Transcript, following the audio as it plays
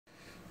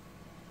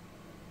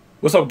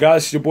What's up,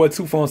 guys? It's your boy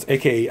Two Phones,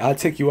 aka I'll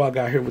Take You Out,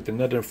 here with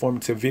another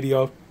informative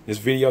video. This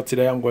video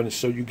today, I'm going to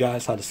show you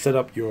guys how to set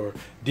up your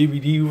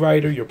DVD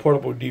writer, your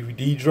portable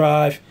DVD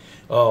drive,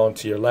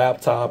 to your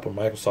laptop or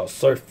Microsoft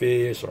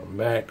Surface or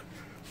Mac,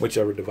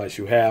 whichever device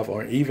you have,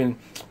 or even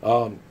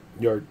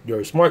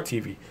your smart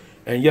TV.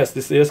 And yes,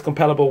 this is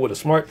compatible with a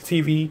smart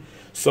TV,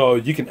 so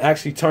you can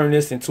actually turn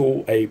this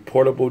into a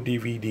portable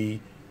DVD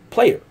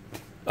player.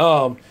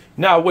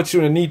 Now, what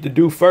you'll need to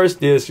do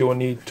first is you'll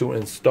need to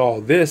install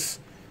this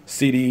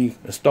CD,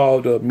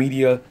 install the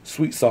Media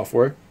Suite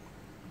software.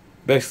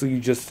 Basically, you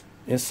just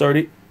insert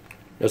it.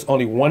 There's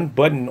only one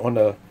button on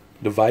the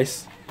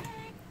device.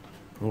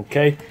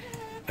 Okay,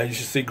 and you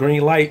should see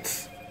green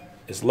lights.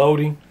 It's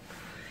loading.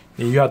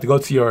 Then you have to go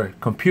to your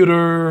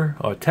computer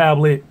or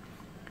tablet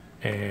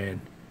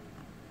and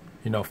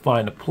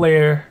find the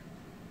player.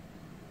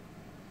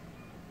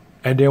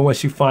 And then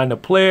once you find the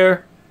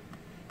player,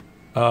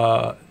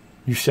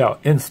 you shall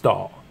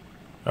install.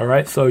 All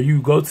right, so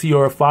you go to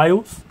your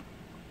files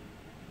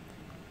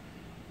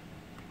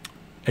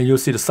and you'll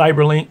see the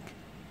cyberlink,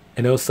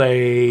 and it'll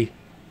say,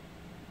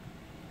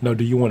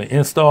 do you want to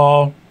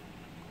install?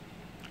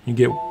 You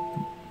get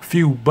a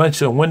few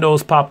bunch of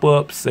windows pop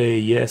up, say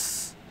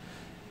yes.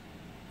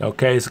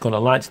 Okay, it's going to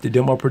launch the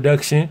demo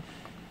production,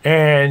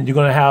 and you're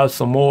going to have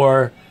some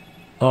more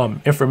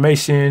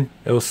information.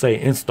 It will say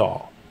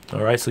install. All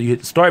right, so you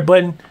hit the start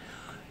button,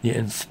 you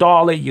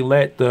install it, you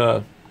let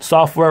the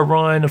software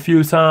run a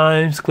few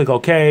times, click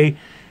OK.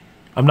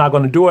 I'm not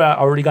going to do it. I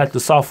already got the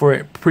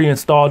software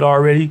pre-installed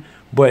already.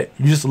 But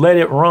you just let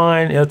it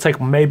run. It'll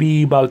take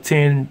maybe about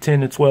 10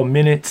 to 12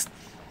 minutes.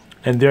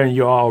 And then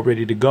you're all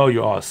ready to go.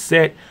 You're all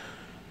set.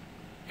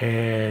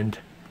 And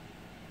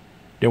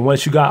then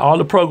once you got all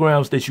the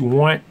programs that you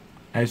want,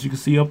 as you can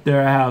see up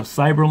there, I have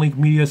Cyberlink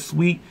Media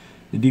Suite,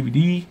 the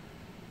DVD,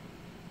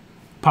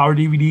 Power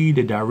DVD,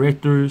 the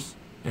directors,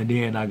 and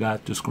then I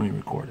got the screen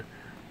recorder.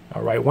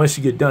 All right, once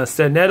you get done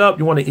setting that up,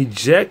 you want to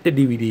eject the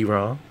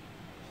DVD-ROM.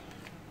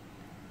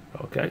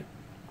 Okay.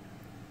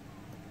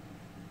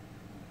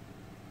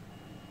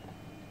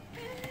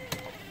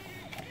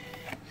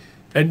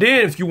 And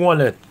then if you want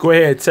to go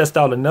ahead and test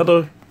out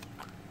another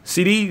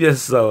CD,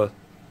 this it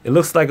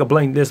looks like a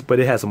blank disc,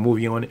 but it has a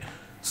movie on it.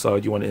 So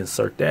you want to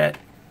insert that.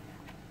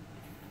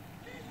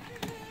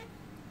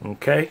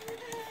 Okay.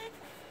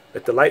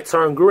 If the light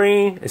turn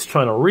green, it's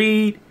trying to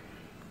read.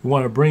 You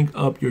want to bring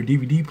up your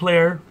DVD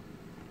player,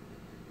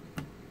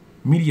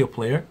 media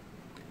player.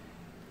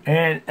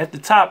 And at the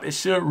top, it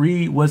should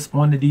read what's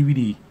on the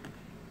DVD.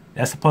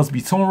 That's supposed to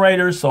be Tomb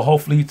Raider, so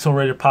hopefully Tomb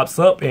Raider pops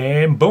up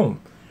and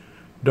boom.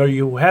 There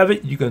you have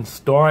it. You can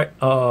start,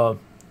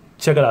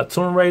 check out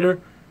Tomb Raider.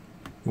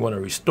 You want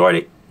to restart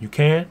it, you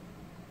can.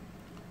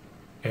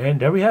 And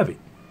there we have it.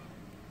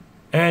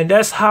 And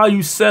that's how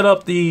you set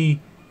up the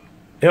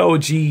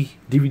LG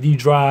DVD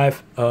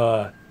drive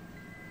to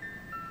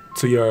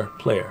your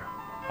player.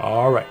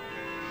 All right.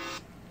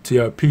 To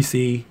your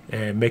PC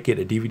and make it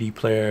a DVD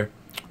player,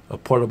 a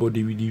portable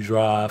DVD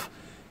drive.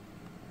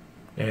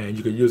 And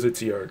you can use it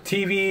to your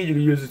TV. You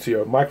can use it to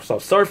your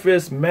Microsoft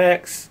Surface,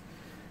 Macs,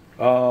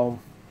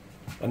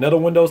 another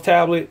Windows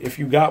tablet if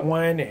you got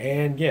one.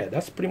 And yeah,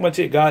 that's pretty much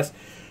it, guys.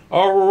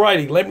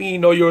 Alrighty, let me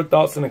know your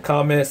thoughts in the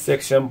comment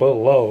section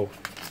below.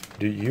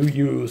 Do you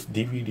use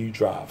DVD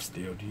drives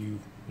still? Do you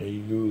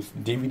use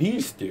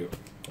DVDs still?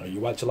 Or you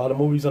watch a lot of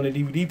movies on the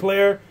DVD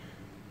player?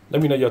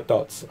 Let me know your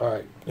thoughts.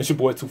 Alright, it's your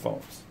boy Two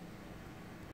Phones.